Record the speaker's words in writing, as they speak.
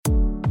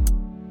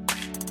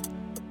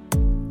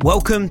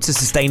Welcome to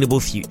Sustainable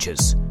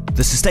Futures,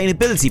 the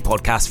sustainability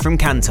podcast from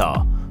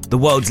Kantar, the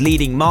world's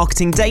leading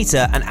marketing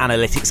data and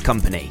analytics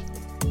company.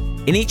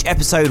 In each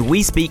episode,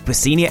 we speak with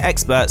senior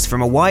experts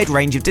from a wide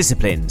range of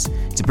disciplines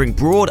to bring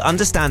broad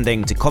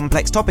understanding to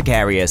complex topic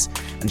areas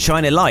and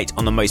shine a light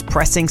on the most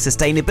pressing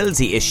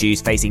sustainability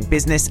issues facing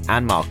business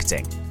and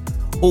marketing.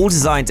 All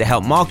designed to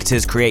help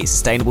marketers create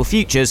sustainable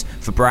futures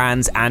for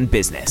brands and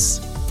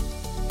business.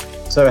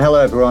 So hello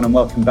everyone and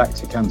welcome back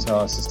to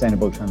Kantar's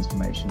Sustainable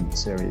Transformation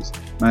series.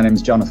 My name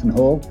is Jonathan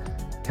Hall.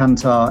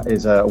 Kantar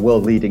is a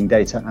world-leading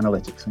data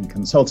analytics and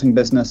consulting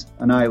business,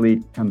 and I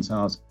lead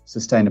Kantar's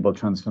Sustainable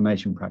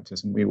Transformation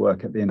practice, and we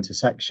work at the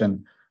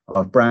intersection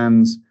of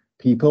brands,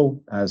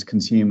 people as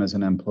consumers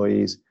and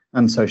employees,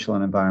 and social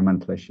and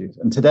environmental issues.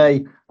 And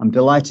today, I'm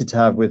delighted to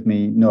have with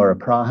me Nora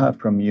Praha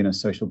from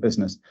Yunus Social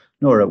Business.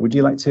 Nora, would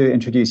you like to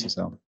introduce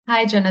yourself?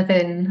 Hi,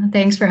 Jonathan.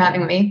 Thanks for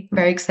having me.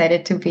 Very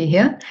excited to be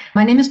here.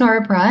 My name is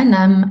Nora Praha, and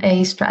I'm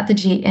a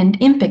strategy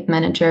and impact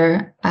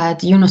manager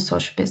at Yunus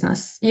Social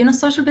Business. Yunus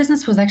Social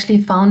Business was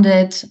actually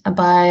founded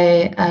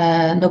by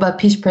Nobel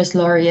Peace Prize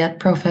laureate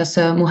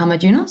Professor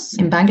Muhammad Yunus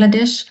in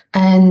Bangladesh,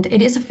 and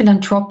it is a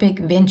philanthropic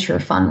venture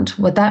fund.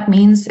 What that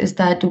means is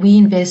that we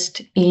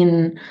invest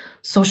in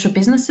social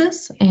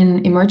businesses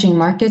in emerging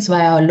markets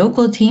via our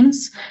local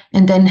teams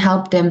and then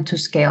help them to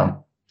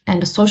scale.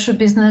 And a social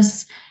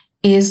business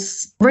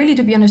is really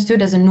to be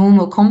understood as a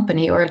normal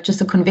company or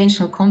just a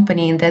conventional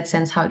company in that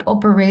sense, how it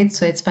operates.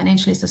 So it's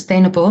financially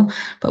sustainable.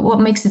 But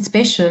what makes it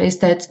special is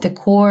that the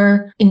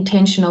core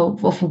intention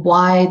of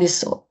why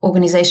this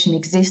organization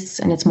exists,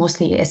 and it's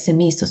mostly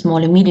SMEs, so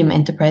small and medium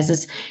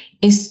enterprises,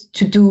 is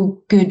to do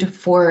good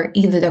for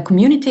either their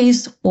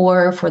communities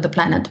or for the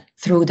planet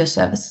through their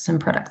services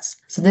and products.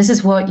 So this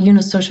is what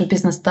Yunus Social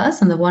Business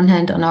does, on the one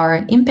hand, on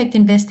our impact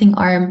investing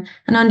arm,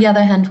 and on the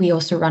other hand, we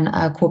also run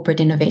a corporate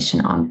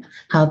innovation arm,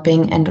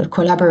 helping and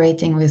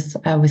collaborating with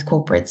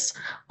corporates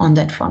on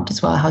that front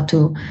as well, how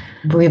to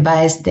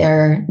revise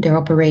their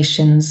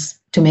operations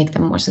to make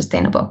them more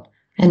sustainable.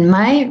 And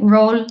my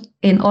role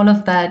in all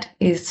of that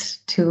is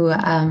to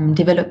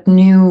develop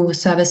new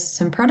services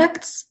and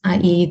products,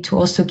 i.e. to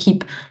also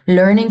keep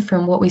learning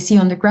from what we see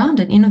on the ground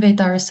and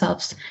innovate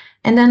ourselves.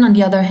 And then on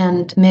the other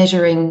hand,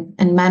 measuring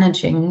and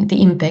managing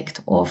the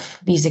impact of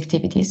these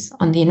activities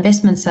on the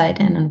investment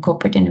side and on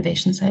corporate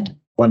innovation side.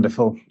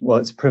 Wonderful. Well,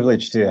 it's a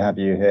privilege to have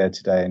you here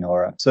today,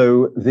 Nora.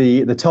 So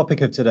the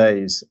topic of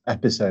today's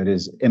episode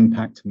is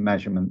impact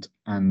measurement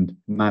and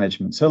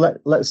management. So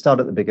let's start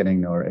at the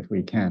beginning, Nora, if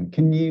we can.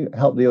 Can you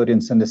help the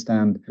audience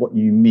understand what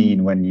you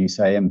mean when you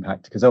say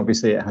impact? Because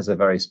obviously it has a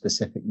very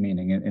specific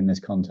meaning in this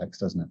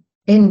context, doesn't it?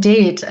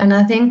 Indeed. And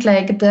I think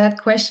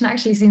that question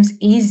actually seems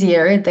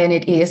easier than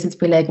it is. It's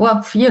be like,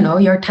 well,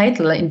 your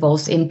title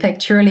involves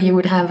impact. Surely you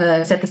would have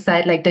a set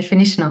aside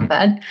definition of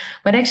that.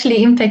 But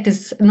actually impact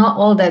is not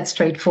all that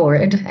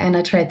straightforward. And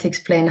I try to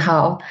explain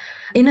how.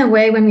 In a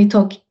way, when we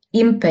talk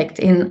impact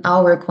in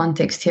our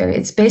context here,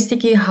 it's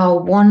basically how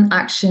one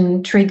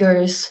action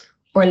triggers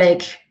or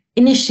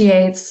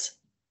initiates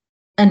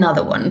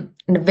another one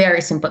in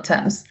very simple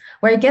terms.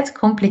 Where it gets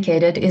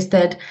complicated is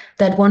that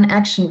one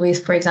action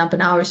with, for example,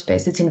 in our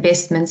space, it's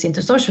investments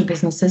into social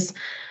businesses.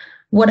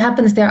 What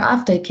happens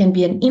thereafter, it can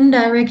be an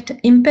indirect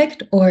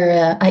impact or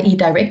i.e.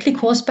 directly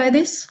caused by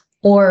this,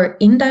 or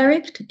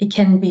indirect. It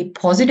can be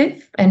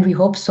positive, and we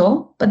hope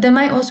so, but there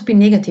might also be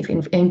negative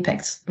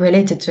impacts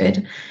related to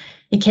it.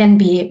 It can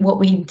be what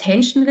we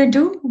intentionally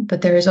do,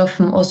 but there is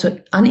often also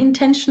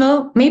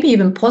unintentional, maybe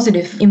even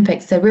positive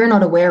impacts that we're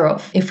not aware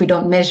of if we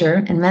don't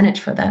measure and manage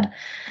for that.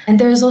 And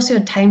there is also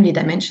a timely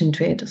dimension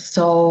to it.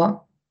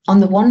 So on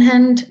the one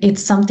hand,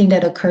 it's something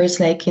that occurs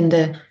in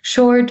the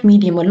short,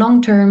 medium, or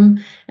long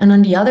term. And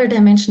on the other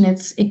dimension,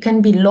 it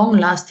can be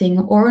long-lasting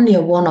or only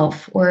a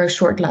one-off or a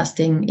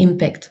short-lasting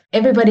impact.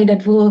 Everybody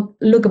that will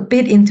look a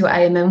bit into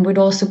IMM would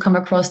also come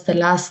across the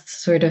last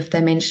sort of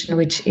dimension,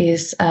 which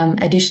is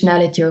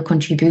additionality or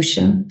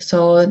contribution.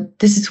 So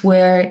this is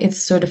where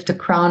it's sort of the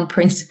crown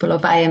principle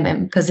of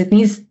IMM, because it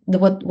needs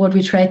what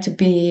we try to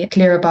be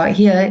clear about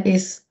here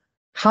is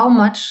how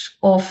much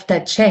of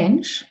that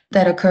change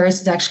that occurs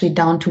is actually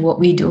down to what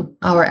we do,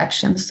 our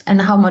actions, and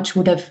how much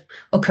would have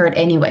occurred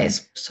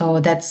anyways.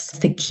 So that's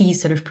the key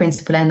sort of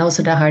principle and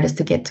also the hardest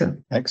to get to.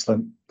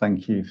 Excellent.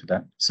 Thank you for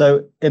that.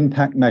 So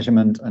impact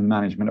measurement and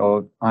management,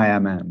 or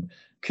IMM.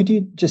 Could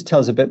you just tell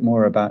us a bit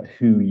more about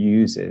who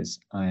uses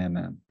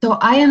IMM? So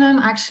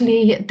IMM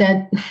actually,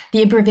 the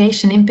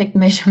abbreviation impact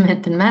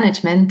measurement and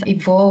management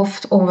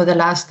evolved over the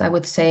last, I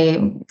would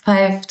say,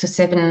 5 to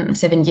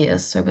 7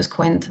 years. So it was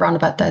coined around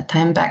about that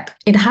time back.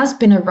 It has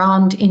been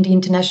around in the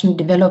international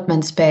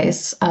development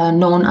space,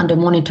 known under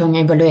monitoring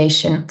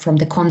evaluation from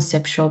the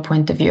conceptual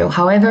point of view.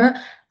 However,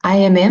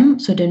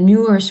 IMM, so the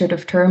newer sort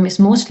of term, is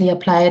mostly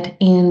applied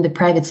in the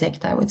private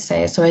sector, I would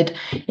say. So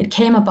it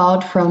came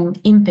about from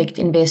impact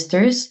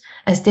investors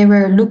as they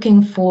were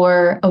looking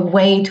for a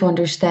way to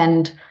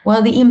understand,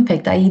 well, the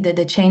impact, i.e.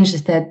 the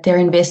changes that their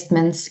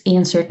investments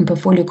in certain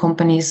portfolio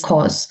companies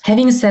cause.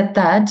 Having said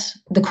that,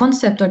 the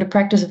concept or the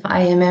practice of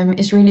IMM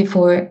is really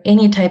for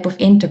any type of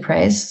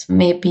enterprise,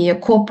 maybe a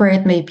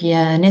corporate, maybe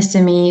an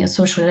SME, a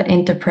social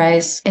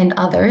enterprise, and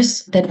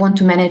others that want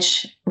to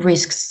manage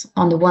risks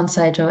on the one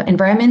side,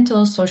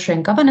 environmental, social,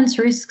 and governance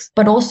risks,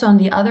 but also on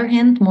the other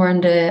hand, more on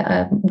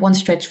the one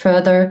stretch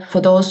further, for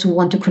those who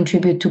want to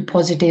contribute to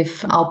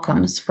positive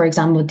outcomes, for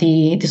example,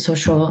 the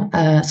social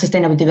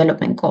sustainable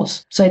development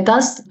goals. So it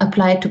does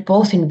apply to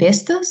both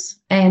investors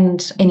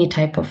and any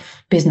type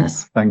of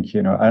business. Thank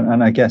you.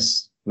 And I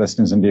guess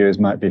listeners and viewers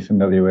might be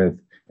familiar with,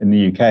 in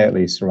the UK at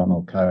least,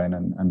 Ronald Cohen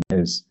and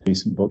his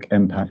recent book,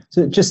 Impact.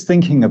 So just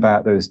thinking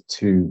about those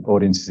two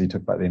audiences, you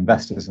talked about the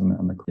investors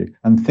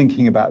and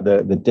thinking about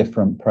the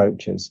different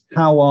approaches,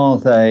 how are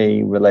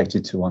they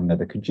related to one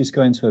another? Could you just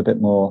go into a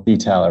bit more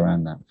detail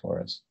around that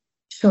for us?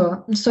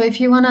 Sure. So if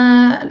you want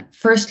to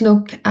first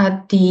look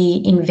at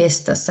the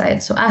investor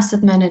side, so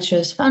asset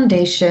managers,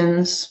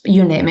 foundations,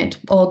 you name it,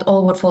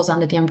 all what falls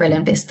under the umbrella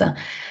investor.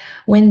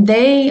 When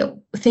they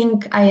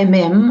think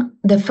IMM,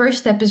 the first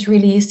step is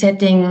really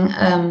setting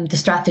the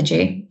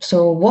strategy.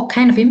 So what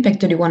kind of impact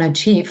do they want to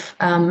achieve?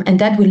 And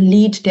that will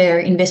lead their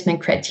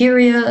investment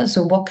criteria.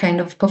 So what kind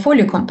of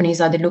portfolio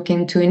companies are they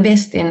looking to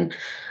invest in?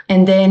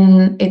 And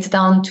then it's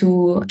down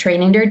to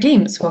training their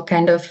teams. What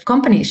kind of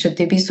companies should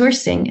they be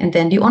sourcing? And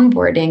then the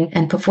onboarding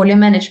and portfolio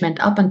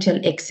management up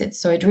until exit.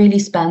 So it really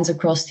spans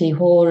across the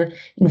whole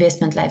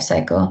investment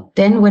lifecycle.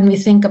 Then when we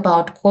think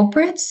about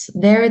corporates,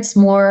 there it's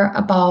more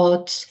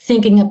about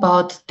thinking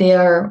about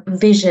their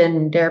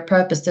vision, their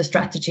purpose, their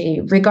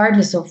strategy,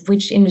 regardless of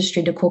which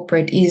industry the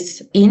corporate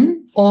is in.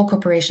 All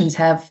corporations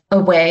have a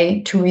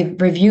way to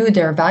review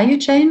their value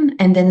chain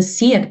and then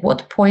see at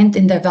what point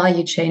in their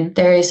value chain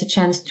there is a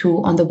chance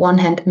to, on the one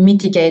hand,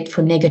 mitigate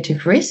for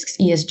negative risks,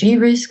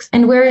 ESG risks,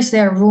 and where is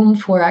there room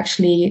for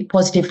actually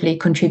positively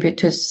contribute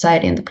to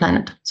society and the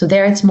planet. So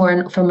there it's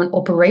more from an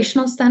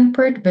operational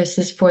standpoint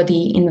versus for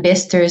the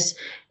investors,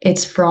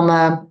 it's from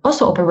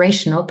also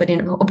operational, but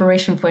in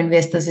operation for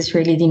investors is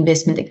really the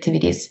investment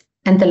activities.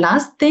 And the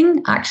last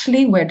thing,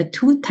 actually, where the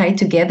two tie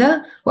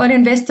together, well,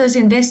 investors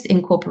invest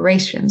in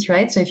corporations,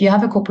 right? So if you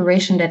have a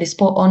corporation that is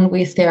spot on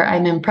with their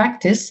IMM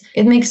practice,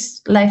 it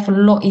makes life a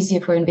lot easier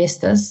for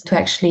investors to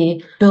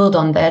actually build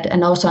on that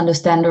and also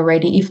understand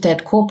already if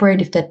that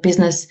corporate, if that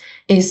business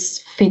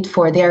is fit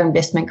for their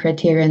investment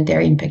criteria and their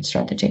impact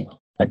strategy.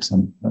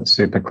 Excellent. That's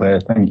super clear.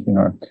 Thank you,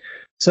 Nora.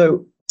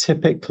 So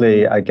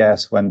typically, I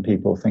guess, when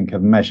people think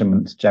of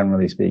measurement,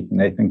 generally speaking,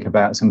 they think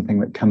about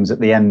something that comes at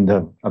the end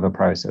of a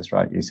process,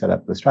 right? You set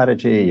up the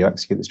strategy, you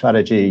execute the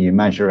strategy, you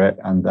measure it,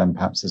 and then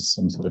perhaps there's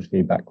some sort of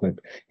feedback loop.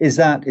 Is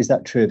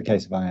that true of the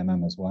case of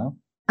IMM as well?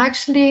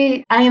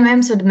 Actually,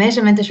 IMM, so the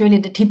measurement is really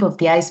the tip of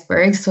the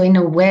iceberg. So in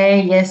a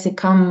way, yes, it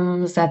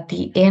comes at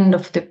the end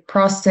of the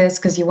process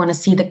because you want to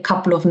see the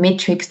couple of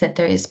metrics that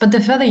there is. But the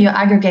further you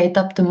aggregate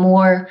up, the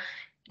more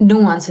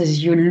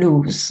nuances you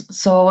lose.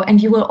 So,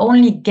 and you will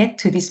only get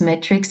to these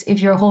metrics if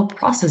your whole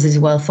process is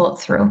well thought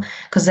through.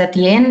 Because at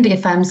the end,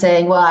 if I'm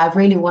saying, well, I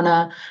really want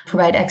to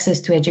provide access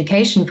to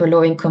education for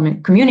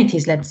low-income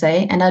communities, let's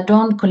say, and I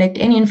don't collect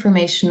any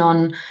information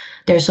on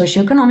their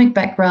socioeconomic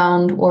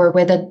background or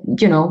whether,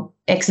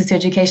 access to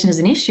education is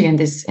an issue in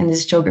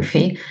this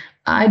geography,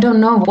 I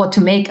don't know what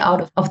to make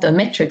out of the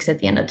metrics at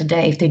the end of the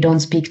day if they don't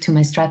speak to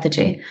my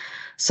strategy.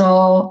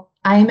 So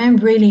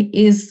IMM really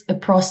is a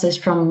process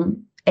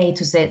from A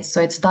to Z.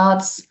 So it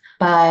starts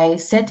by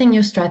setting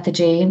your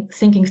strategy,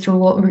 thinking through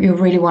what you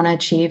really want to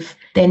achieve,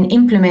 then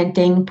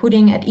implementing,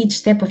 putting at each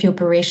step of your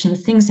operation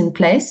things in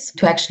place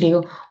to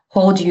actually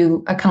hold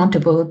you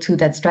accountable to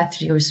that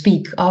strategy or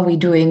speak. Are we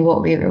doing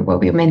what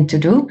we're meant to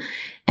do?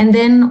 And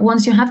then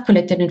once you have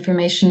collected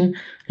information,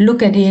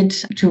 look at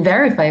it to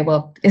verify,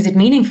 well, is it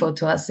meaningful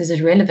to us? Is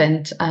it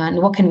relevant? And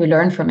what can we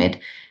learn from it?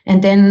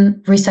 And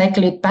then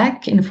recycle it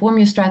back, inform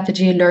your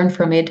strategy, learn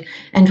from it,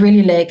 and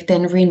really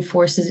then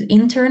reinforce it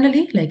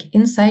internally,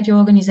 inside your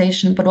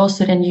organization, but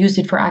also then use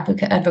it for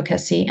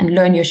advocacy and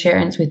learn your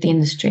sharings with the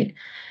industry.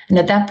 And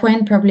at that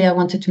point, probably I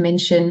wanted to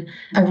mention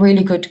a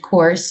really good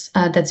course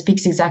that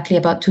speaks exactly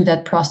to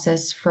that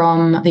process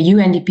from the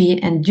UNDP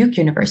and Duke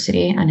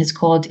University, and it's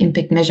called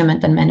Impact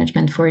Measurement and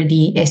Management for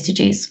the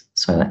SDGs.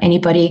 So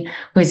anybody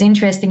who is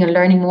interested in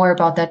learning more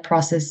about that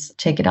process,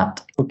 check it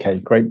out. Okay,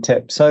 great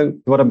tip. So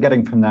what I'm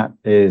getting from that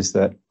is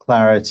that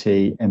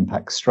clarity,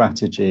 impact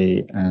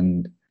strategy,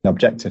 and the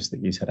objectives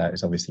that you set out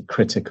is obviously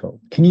critical.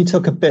 Can you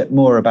talk a bit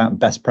more about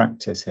best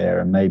practice here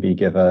and maybe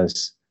give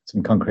us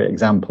some concrete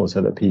examples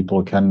so that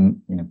people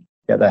can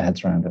get their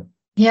heads around it?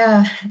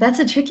 Yeah, that's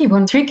a tricky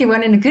one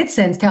in a good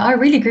sense. There are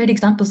really great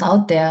examples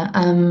out there.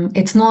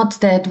 It's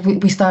not that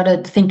we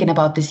started thinking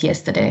about this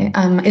yesterday.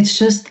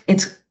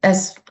 It's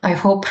as I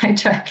hope I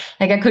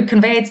could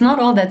convey, it's not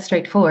all that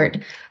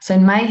straightforward. So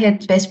in my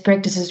head, best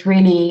practice is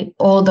really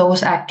all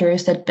those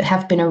actors that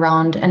have been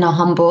around and are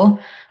humble,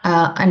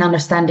 and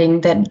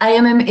understanding that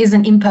IMM is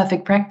an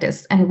imperfect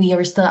practice, and we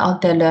are still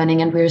out there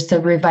learning, and we're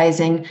still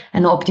revising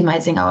and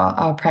optimizing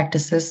our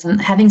practices.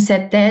 And having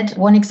said that,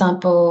 one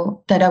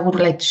example that I would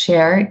like to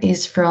share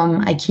is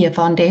from IKEA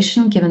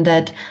Foundation, given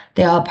that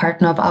they are a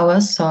partner of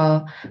ours.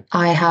 So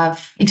I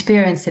have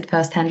experienced it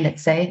firsthand,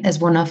 let's say, as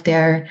one of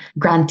their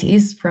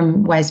grantees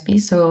from WISE-P.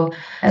 So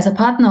as a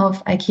partner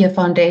of IKEA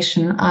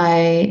Foundation,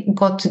 I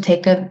got to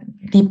take a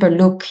deeper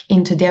look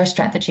into their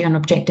strategy and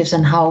objectives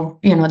and how,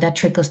 that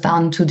trickles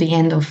down to the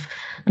end of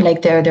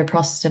like their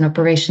process and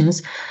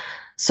operations.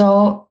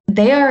 So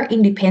they are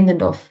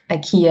independent of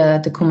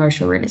IKEA, the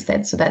commercial real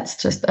estate. So that's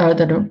just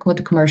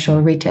the commercial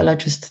retailer,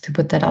 just to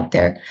put that out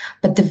there.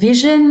 But the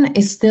vision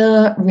is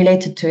still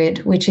related to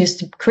it, which is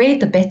to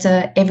create a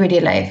better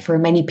everyday life for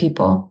many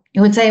people.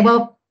 You would say,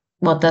 well,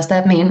 what does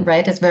that mean,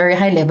 right? It's very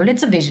high level.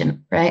 It's a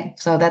vision, right?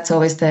 So that's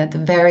always the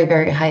very,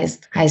 very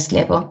highest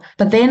level.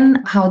 But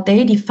then how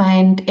they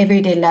defined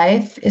everyday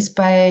life is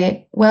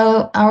by,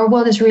 well, our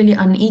world is really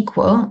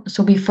unequal.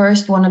 So we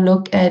first want to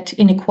look at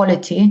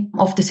inequality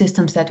of the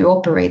systems that we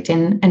operate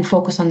in and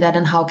focus on that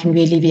and how can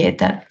we alleviate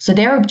that. So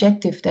their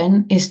objective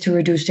then is to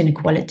reduce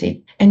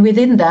inequality. And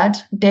within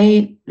that,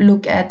 they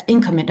look at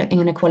income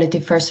inequality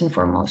first and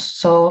foremost.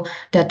 So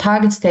the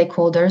target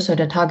stakeholders or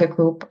the target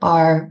group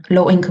are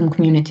low-income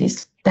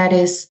communities. That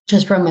is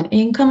just from an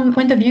income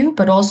point of view,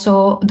 but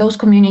also those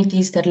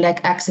communities that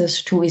lack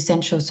access to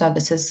essential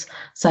services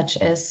such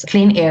as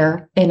clean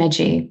air,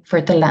 energy,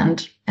 fertile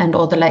land, and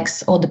all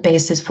the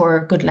basis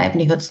for good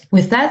livelihoods.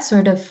 With that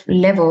sort of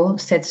level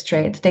set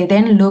straight, they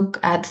then look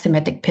at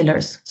thematic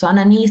pillars. So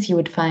underneath, you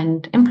would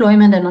find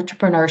employment and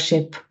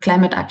entrepreneurship,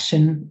 climate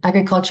action,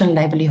 agriculture and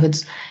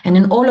livelihoods. And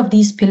in all of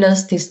these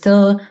pillars, they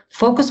still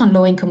focus on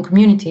low-income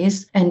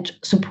communities and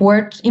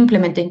support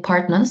implementing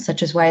partners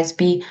such as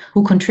WISE-P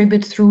who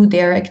contribute through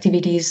their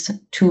activities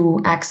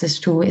to access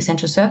to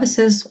essential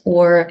services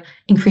or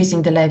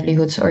increasing the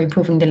livelihoods or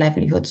improving the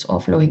livelihoods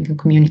of low-income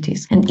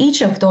communities. And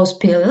each of those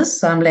pillars,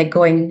 so I'm like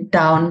going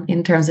down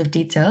in terms of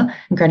detail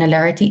and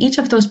granularity, each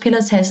of those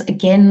pillars has,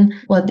 again,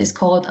 what is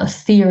called a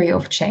theory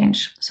of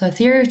change. So a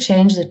theory of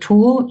change is a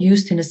tool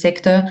used in the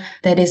sector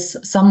that is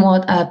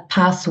somewhat a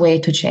pathway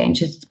to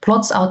change. It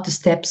plots out the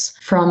steps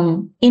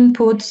from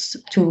inputs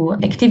to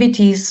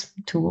activities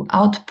to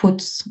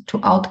outputs to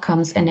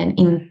outcomes and then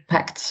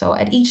impact. So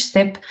at each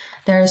step,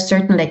 there are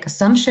certain like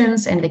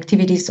assumptions and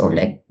activities or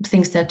like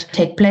things that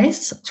take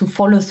place to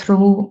follow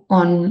through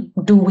on,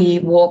 do we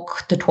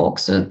walk the talk?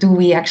 So do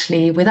we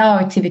actually, with our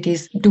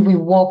activities, do we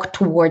walk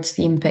towards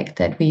the impact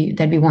that we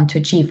want to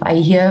achieve,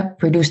 i.e. here,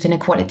 reduced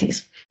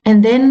inequalities?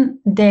 And then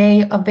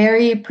they are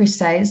very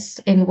precise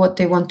in what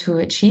they want to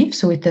achieve.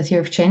 So with the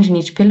theory of change in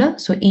each pillar,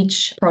 so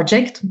each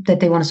project that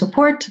they want to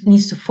support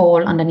needs to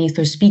fall underneath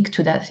or speak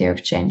to that theory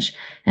of change.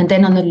 And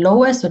then on the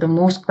lowest or the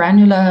most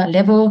granular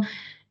level,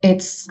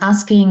 it's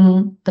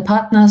asking the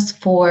partners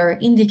for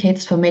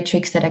indicators, for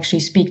metrics that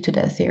actually speak to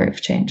that theory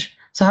of change.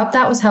 So I hope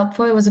that was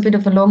helpful. It was a bit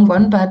of a long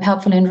one, but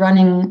helpful in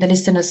running the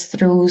listeners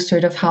through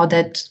sort of how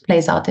that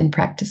plays out in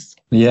practice.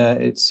 Yeah,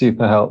 it's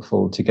super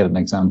helpful to get an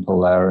example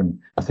there. And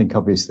I think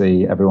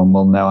obviously everyone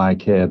will know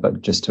IKEA,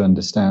 but just to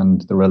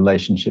understand the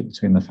relationship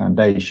between the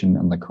foundation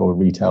and the core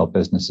retail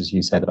business, as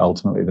you said,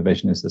 ultimately the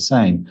vision is the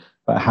same,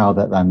 but how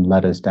that then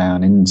led us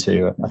down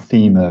into a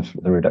theme of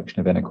the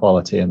reduction of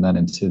inequality and then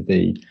into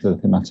the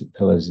thematic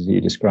pillars as you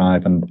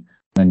describe, and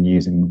then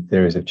using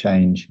theories of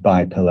change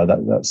by pillar.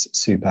 That's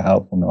super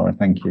helpful, Nora.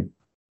 Thank you.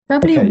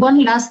 Probably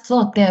one last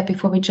thought there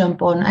before we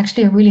jump on.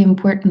 Actually, a really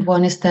important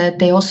one is that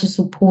they also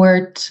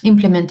support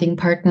implementing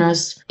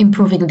partners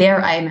improving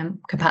their IMM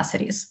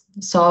capacities.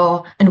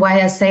 So, and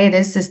why I say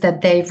this is that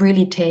they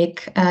really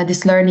take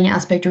this learning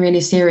aspect really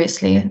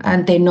seriously,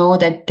 and they know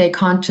that they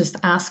can't just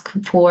ask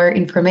for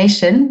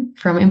information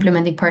from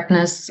implementing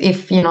partners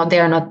if it's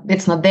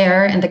not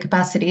there and the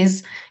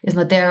capacities is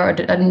not there,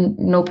 or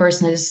no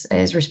person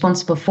is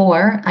responsible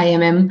for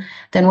IMM.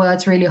 Then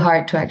it's really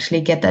hard to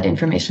actually get that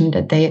information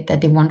that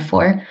they want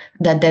for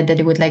that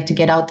they would like to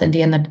get out at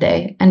the end of the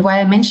day. And why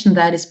I mention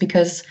that is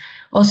because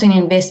also in the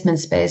investment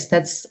space,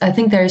 I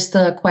think there is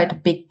still quite a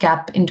big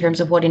gap in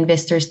terms of what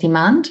investors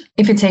demand.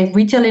 If it's a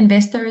retail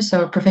investors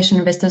or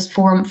professional investors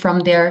from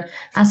their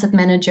asset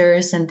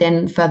managers, and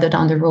then further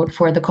down the road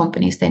for the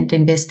companies then to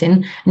invest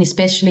in, and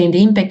especially in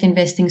the impact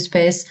investing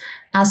space,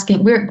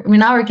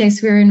 in our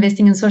case, we're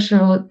investing in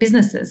social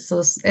businesses,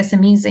 so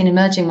SMEs in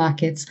emerging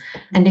markets.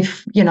 And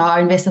if, our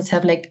investors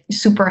have like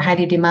super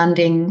highly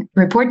demanding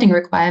reporting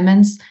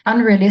requirements,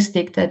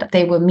 unrealistic that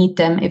they will meet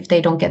them if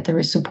they don't get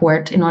the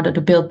support in order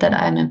to build that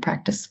IMM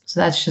practice. So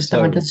that's just,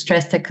 I want to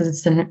stress that because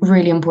it's a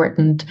really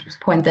important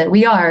point that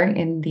we are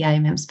in the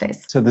IMM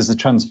space. So there's a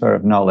transfer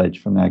of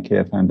knowledge from the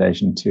IKEA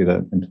Foundation to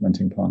the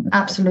implementing partners.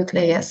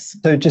 Absolutely, yes.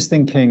 So just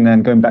thinking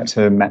then, going back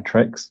to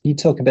metrics, you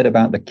talk a bit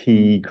about the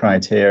key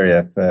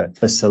criteria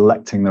for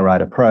selecting the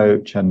right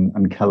approach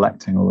and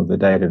collecting all of the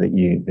data that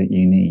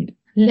you need.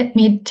 Let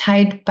me tie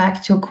it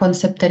back to a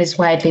concept that is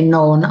widely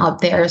known out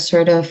there,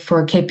 sort of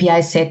for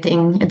KPI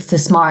setting. It's the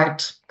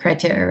SMART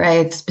criteria,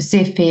 right?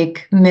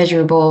 Specific,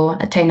 measurable,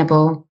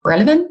 attainable,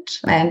 relevant,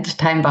 and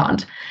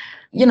time-bound.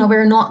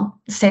 We're not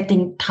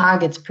setting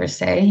targets per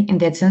se in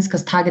that sense,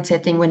 because target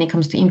setting when it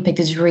comes to impact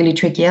is really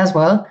tricky as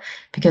well,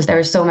 because there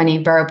are so many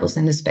variables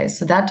in the space.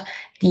 So that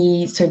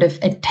the sort of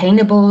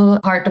attainable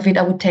part of it,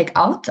 I would take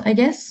out, I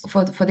guess,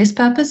 for this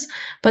purpose.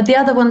 But the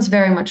other one's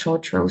very much all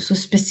true. So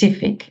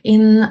specific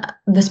in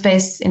the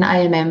space in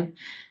IMM,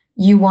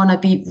 you want to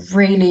be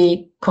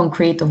really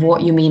concrete of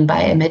what you mean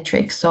by a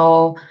metric.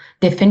 So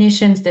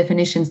definitions.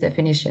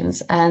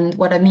 And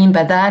what I mean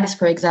by that is,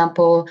 for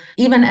example,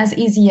 even as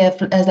easy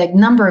as like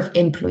number of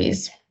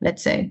employees,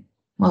 let's say.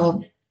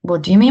 Well,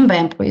 what do you mean by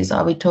employees?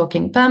 Are we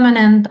talking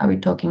permanent? Are we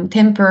talking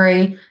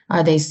temporary?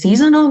 Are they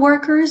seasonal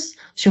workers?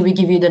 Should we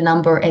give you the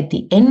number at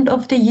the end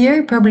of the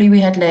year? Probably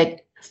we had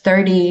like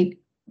 30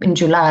 in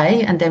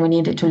July, and then we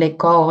needed to let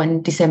go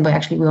in December.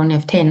 Actually, we only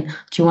have 10.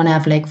 Do you want to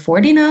have like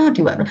 40 now?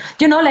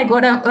 Like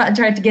what I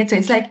tried to get to?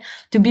 It's like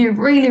to be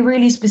really,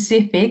 really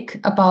specific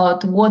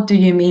about what do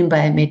you mean by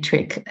a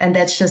metric. And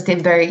that's just the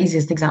very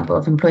easiest example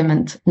of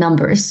employment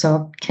numbers.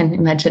 So can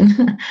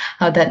imagine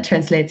how that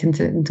translates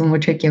into more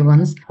trickier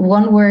ones.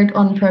 One word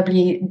on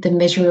probably the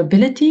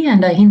measurability,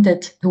 and I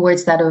hinted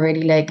towards that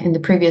already, like in the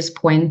previous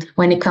point,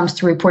 when it comes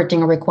to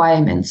reporting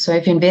requirements. So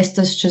if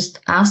investors just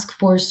ask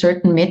for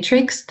certain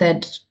metrics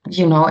that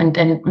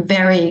and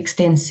very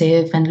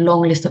extensive and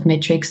long list of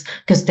metrics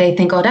because they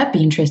think, oh, that'd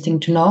be interesting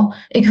to know.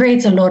 It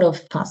creates a lot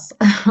of fuss,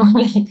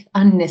 like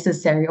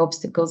unnecessary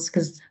obstacles,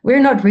 because we're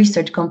not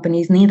research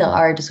companies, neither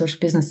are the social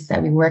businesses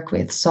that we work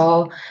with.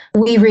 So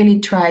we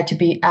really try to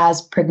be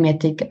as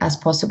pragmatic as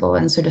possible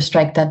and sort of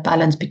strike that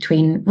balance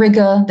between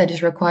rigor that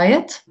is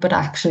required, but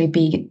actually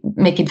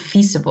make it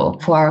feasible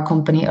for our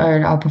company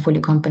or our portfolio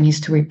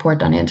companies to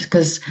report on it.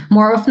 Because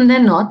more often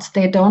than not,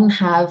 they don't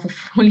have a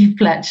fully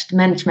fledged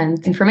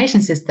management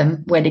information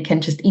system where they can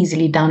just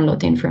easily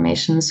download the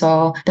information.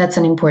 So that's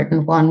an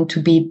important one,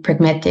 to be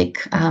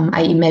pragmatic,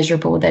 i.e.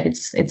 measurable, that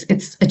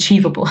it's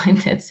achievable in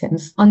that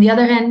sense. On the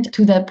other hand,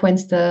 to that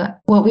point,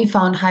 what we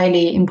found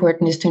highly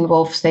important is to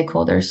involve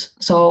stakeholders.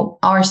 So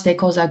our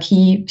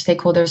key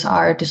stakeholders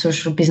are the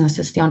social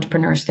businesses, the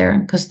entrepreneurs there,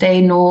 because they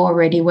know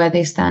already where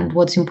they stand,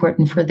 what's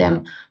important for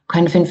them,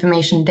 kind of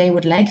information they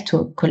would like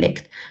to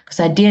collect. Because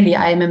ideally,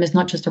 IMM is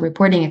not just a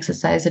reporting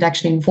exercise, it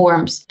actually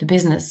informs the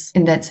business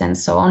in that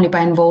sense. So only by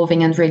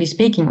involving and really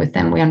speaking with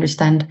them, we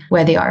understand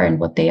where they are and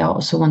what they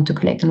also want to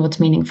collect and what's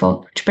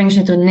meaningful. Which brings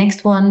me to the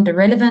next one, the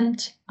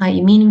relevant,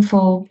 i.e.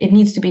 meaningful. It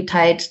needs to be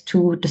tied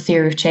to the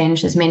theory of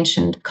change, as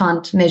mentioned.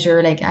 Can't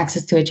measure like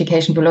access to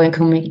education for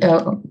low-income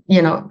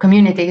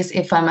communities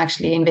if I'm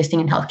actually investing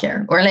in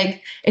healthcare. Or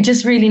like, it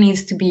just really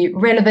needs to be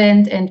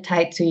relevant and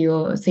tied to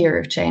your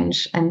theory of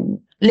change and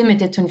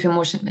limited to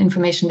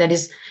information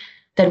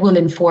that will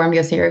inform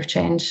your theory of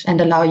change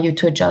and allow you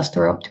to adjust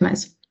or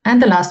optimize.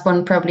 And the last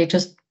one, probably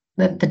just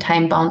the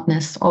time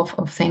boundness of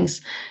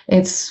things.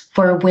 It's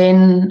for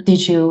when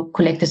did you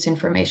collect this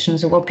information?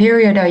 So what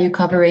period are you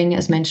covering?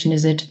 As mentioned,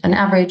 is it an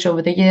average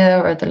over the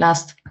year or the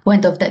last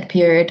point of that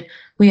period?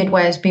 We at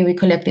YSB, we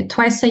collected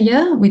twice a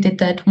year. We did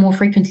that more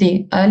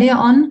frequently earlier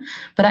on,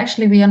 but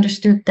actually we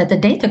understood that the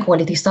data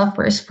quality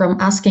suffers from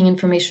asking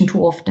information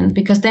too often,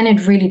 because then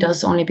it really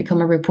does only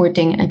become a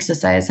reporting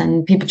exercise,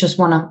 and people just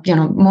want to,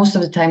 most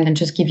of the time then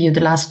just give you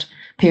the last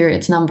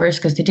period's numbers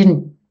because they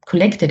didn't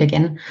collect it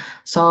again.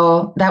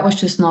 So that was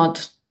just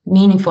not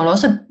meaningful.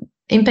 Also,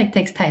 impact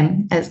takes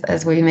time,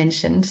 as we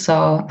mentioned.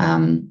 So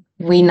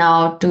we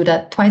now do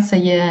that twice a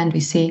year, and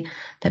we see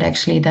that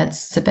actually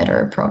that's a better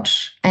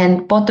approach.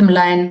 And bottom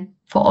line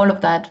for all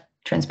of that,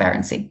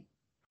 transparency.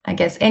 I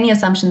guess any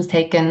assumptions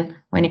taken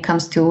when it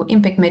comes to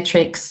impact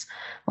metrics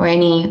or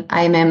any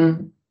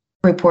IMM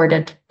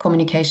reported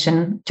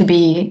communication, to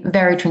be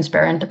very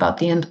transparent about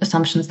the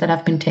assumptions that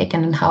have been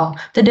taken and how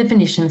the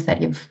definitions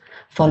that you've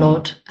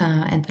followed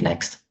and the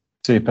likes.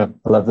 Super.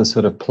 I love the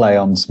sort of play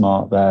on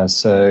smart there.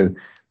 So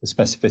the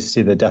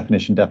specificity, the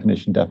definition,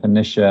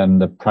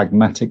 the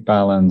pragmatic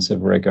balance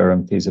of rigor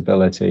and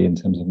feasibility in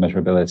terms of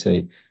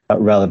measurability,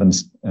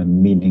 relevance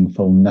and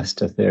meaningfulness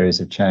to theories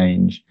of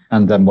change,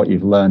 and then what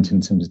you've learned in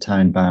terms of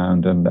time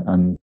bound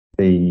and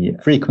the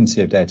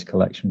frequency of data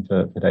collection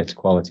for data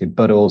quality,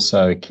 but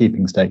also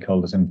keeping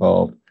stakeholders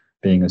involved,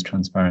 being as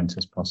transparent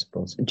as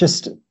possible. So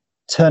just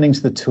turning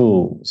to the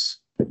tools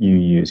that you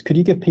use, could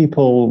you give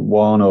people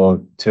one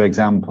or two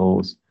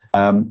examples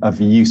of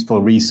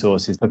useful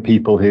resources for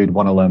people who'd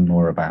want to learn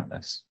more about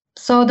this?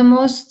 So the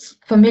most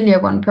familiar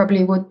one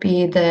probably would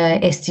be the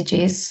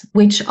SDGs,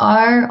 which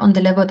are on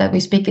the level that we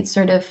speak, it's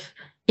sort of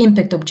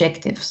impact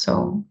objectives.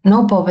 So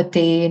no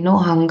poverty, no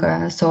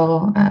hunger,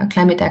 so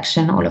climate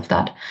action, all of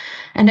that.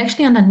 And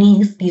actually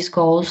underneath these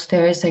goals,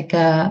 there is like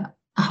a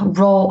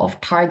row of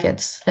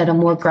targets that are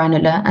more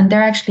granular, and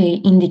they're actually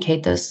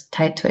indicators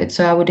tied to it.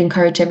 So I would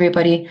encourage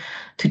everybody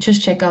to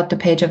just check out the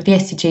page of the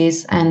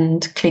SDGs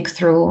and click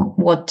through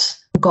what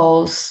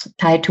goals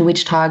tied to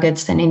which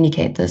targets and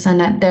indicators.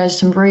 And there's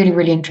some really,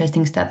 really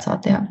interesting stats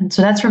out there. And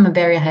so that's from a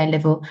very high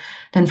level.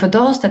 Then for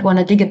those that want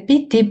to dig a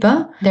bit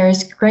deeper,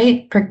 there's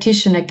great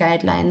practitioner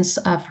guidelines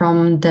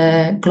from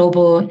the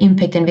Global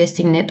Impact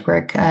Investing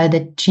Network,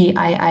 the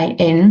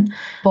GIIN,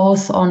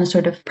 both on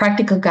sort of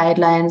practical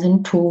guidelines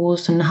and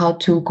tools and how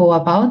to go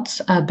about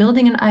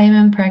building an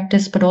IMM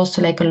practice, but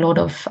also like a lot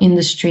of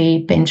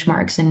industry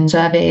benchmarks and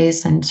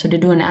surveys. And so they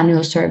do an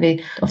annual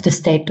survey of the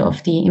state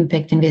of the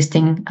impact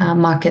investing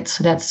market.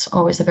 So that's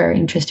always a very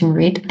interesting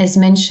read. As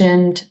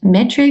mentioned,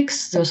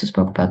 metrics, I also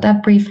spoke about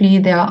that briefly.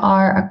 There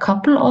are a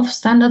couple of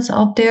standards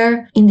out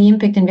there in the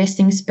impact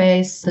investing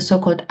space. The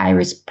so-called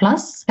IRIS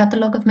Plus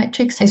catalog of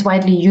metrics is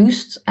widely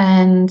used.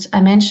 And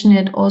I mention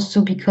it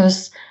also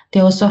because they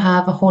also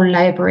have a whole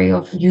library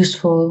of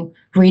useful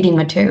reading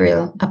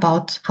material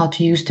about how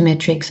to use the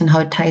metrics and how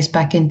it ties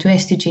back into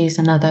SDGs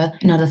and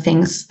other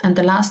things. And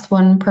the last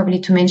one probably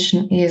to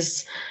mention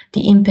is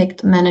the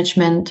Impact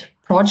Management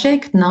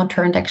Project, now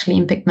turned actually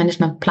Impact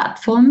Management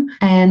Platform.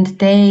 And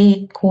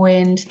they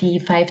coined the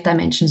 5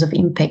 dimensions of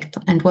impact.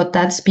 And what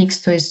that speaks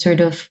to is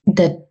sort of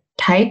the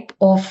type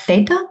of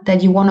data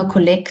that you want to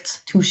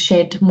collect to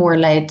shed more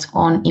light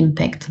on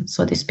impact.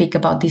 So they speak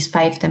about these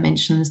 5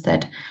 dimensions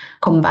that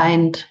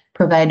combined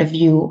provide a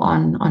view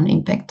on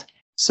impact.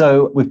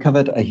 So we've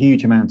covered a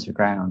huge amount of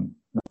ground,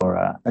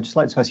 Laura. I'd just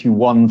like to ask you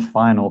one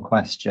final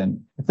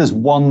question. If there's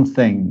one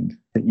thing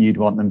that you'd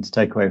want them to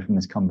take away from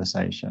this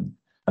conversation,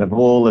 out of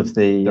all of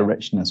the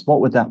richness,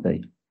 what would that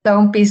be?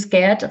 Don't be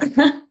scared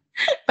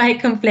by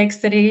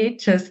complexity.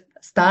 Just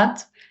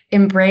start.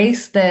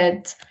 Embrace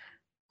that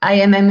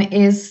IMM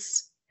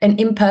is an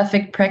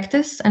imperfect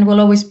practice and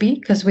will always be,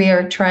 because we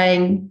are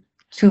trying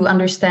to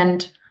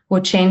understand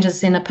what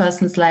changes in a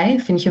person's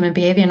life, in human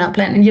behavior, in our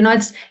planet.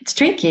 And, it's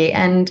tricky,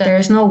 and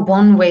there's no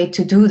one way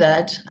to do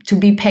that. To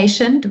be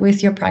patient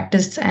with your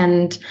practice,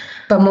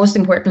 but most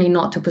importantly,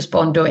 not to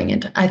postpone doing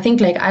it. I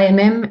think like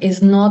IMM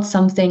is not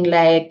something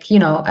like,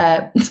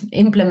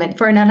 implement,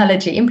 for an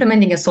analogy,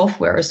 implementing a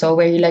software or so,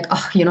 where you're like,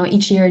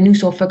 each year a new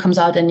software comes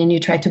out and then you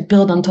try to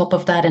build on top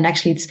of that. And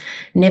actually it's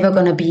never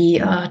going to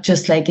be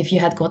just like if you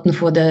had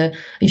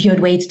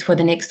waited for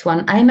the next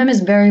one. IMM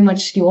is very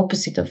much the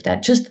opposite of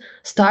that. Just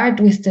start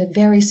with the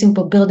very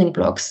simple building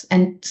blocks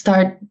and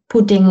start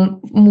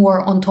putting more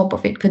on top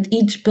of it. Because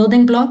each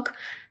building block,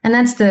 and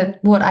that's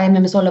what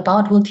IMM is all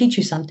about, will teach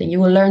you something.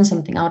 You will learn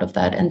something out of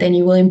that, and then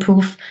you will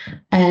improve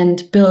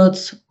and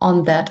build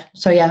on that.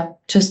 So yeah,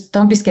 just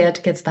don't be scared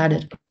to get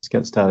started. Just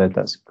get started.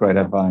 That's great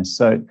advice.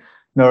 So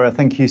Nora,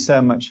 thank you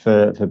so much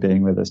for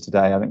being with us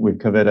today. I think we've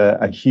covered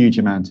a huge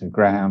amount of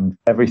ground,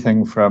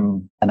 everything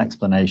from an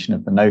explanation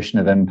of the notion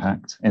of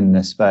impact in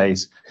this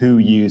space, who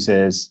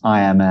uses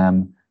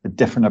IMM, the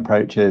different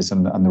approaches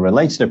and the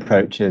related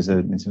approaches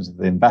in terms of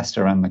the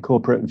investor and the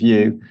corporate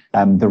view,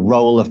 the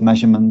role of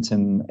measurement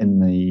in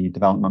the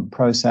development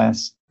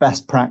process,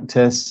 best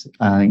practice.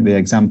 I think the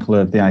example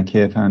of the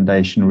IKEA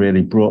Foundation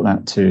really brought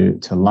that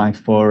to life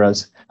for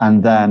us.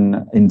 And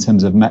then in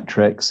terms of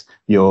metrics,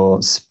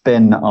 your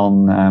spin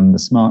on the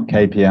smart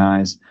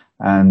KPIs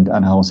and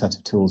a whole set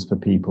of tools for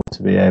people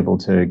to be able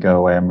to go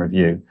away and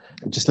review.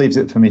 It just leaves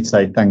it for me to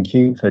say thank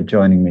you for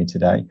joining me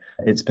today.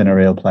 It's been a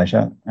real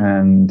pleasure,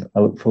 and I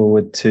look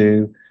forward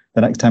to the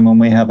next time when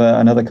we have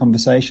another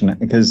conversation,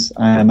 because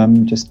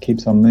IMM just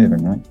keeps on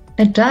moving, right?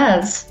 It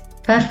does.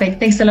 Perfect.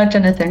 Thanks a lot,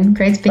 Jonathan.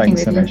 Great speaking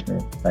with you. Thanks so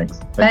much. Thanks.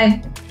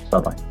 Bye.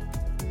 Bye-bye.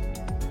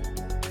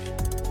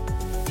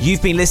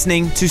 You've been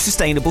listening to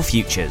Sustainable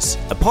Futures,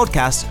 a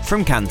podcast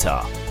from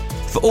Kantar.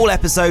 For all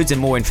episodes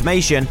and more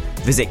information,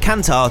 visit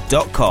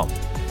kantar.com.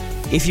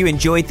 If you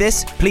enjoyed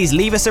this, please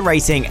leave us a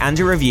rating and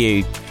a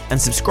review, and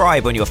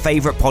subscribe on your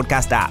favourite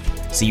podcast app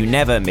so you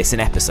never miss an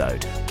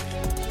episode.